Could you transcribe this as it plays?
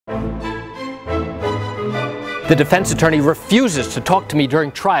The defense attorney refuses to talk to me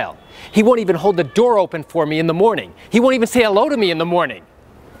during trial. He won't even hold the door open for me in the morning. He won't even say hello to me in the morning.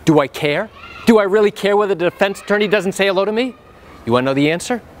 Do I care? Do I really care whether the defense attorney doesn't say hello to me? You want to know the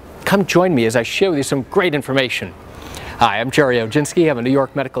answer? Come join me as I share with you some great information. Hi, I'm Gerry Oginski. I'm a New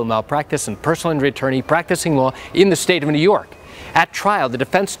York medical malpractice and personal injury attorney practicing law in the state of New York. At trial, the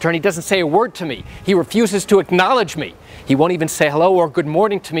defense attorney doesn't say a word to me. He refuses to acknowledge me. He won't even say hello or good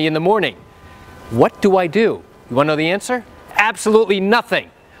morning to me in the morning. What do? You want to know the answer? Absolutely nothing.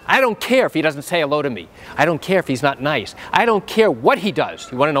 I don't care if he doesn't say hello to me. I don't care if he's not nice. I don't care what he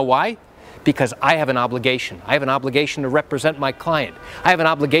does. You want to know why? Because I have an obligation. I have an obligation to represent my client. I have an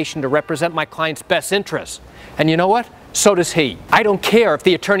obligation to represent my client's best interests. And you know what? So does he. I don't care if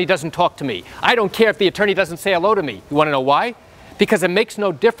the attorney doesn't talk to me. I don't care if the attorney doesn't say hello to me. You want to know why? Because it makes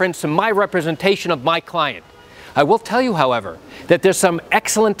no difference in my representation of my client. I will tell you, however, that there's some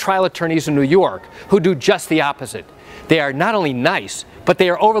excellent trial attorneys in New York who do just the opposite. They are not only nice, but they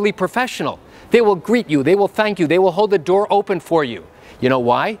are overly professional. They will greet you, they will thank you, they will hold the door open for you. You know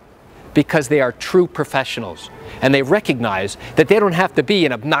why? Because they are true professionals. And they recognize that they don't have to be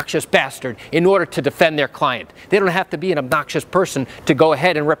an obnoxious bastard in order to defend their client. They don't have to be an obnoxious person to go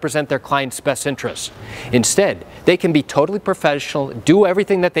ahead and represent their client's best interests. Instead, they can be totally professional, do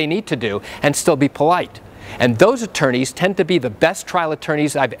everything that they need to do, and still be polite. And those attorneys tend to be the best trial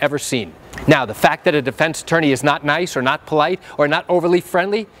attorneys I've ever seen. Now, the fact that a defense attorney is not nice or not polite or not overly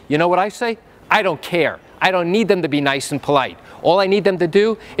friendly, you know what I say? I don't care. I don't need them to be nice and polite. All I need them to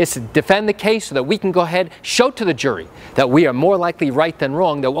do is to defend the case so that we can go ahead, show to the jury that we are more likely right than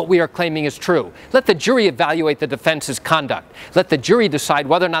wrong, that what we are claiming is true. Let the jury evaluate the defense's conduct. Let the jury decide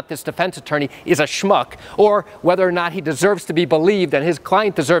whether or not this defense attorney is a schmuck or whether or not he deserves to be believed and his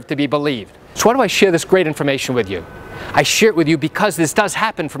client deserves to be believed. So why do I share this great information with you? I share it with you because this does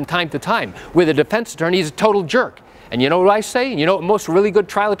happen from time to time where the defense attorney is a total jerk. And you know what I say? You know what most really good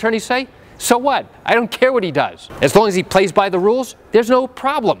trial attorneys say? So what? I don't care what he does. As long as he plays by the rules, there's no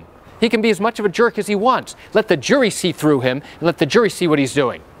problem. He can be as much of a jerk as he wants. Let the jury see through him and let the jury see what he's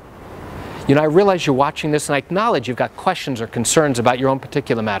doing. You know, I realize you're watching this and I acknowledge you've got questions or concerns about your own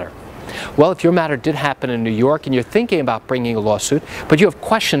particular matter. Well, if your matter did happen in New York and you're thinking about bringing a lawsuit, but you have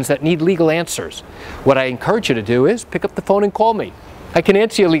questions that need legal answers, what I encourage you to do is pick up the phone and call me. I can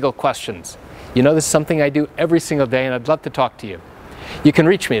answer your legal questions. You know, this is something I do every single day and I'd love to talk to you. You can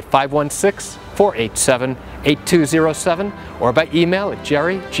reach me at 516-487-8207 or by email at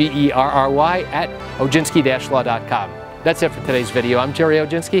Gerry, G-E-R-R-Y, at oginski-law.com. That's it for today's video. I'm Gerry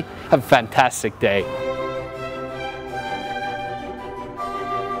Oginski. Have a fantastic day.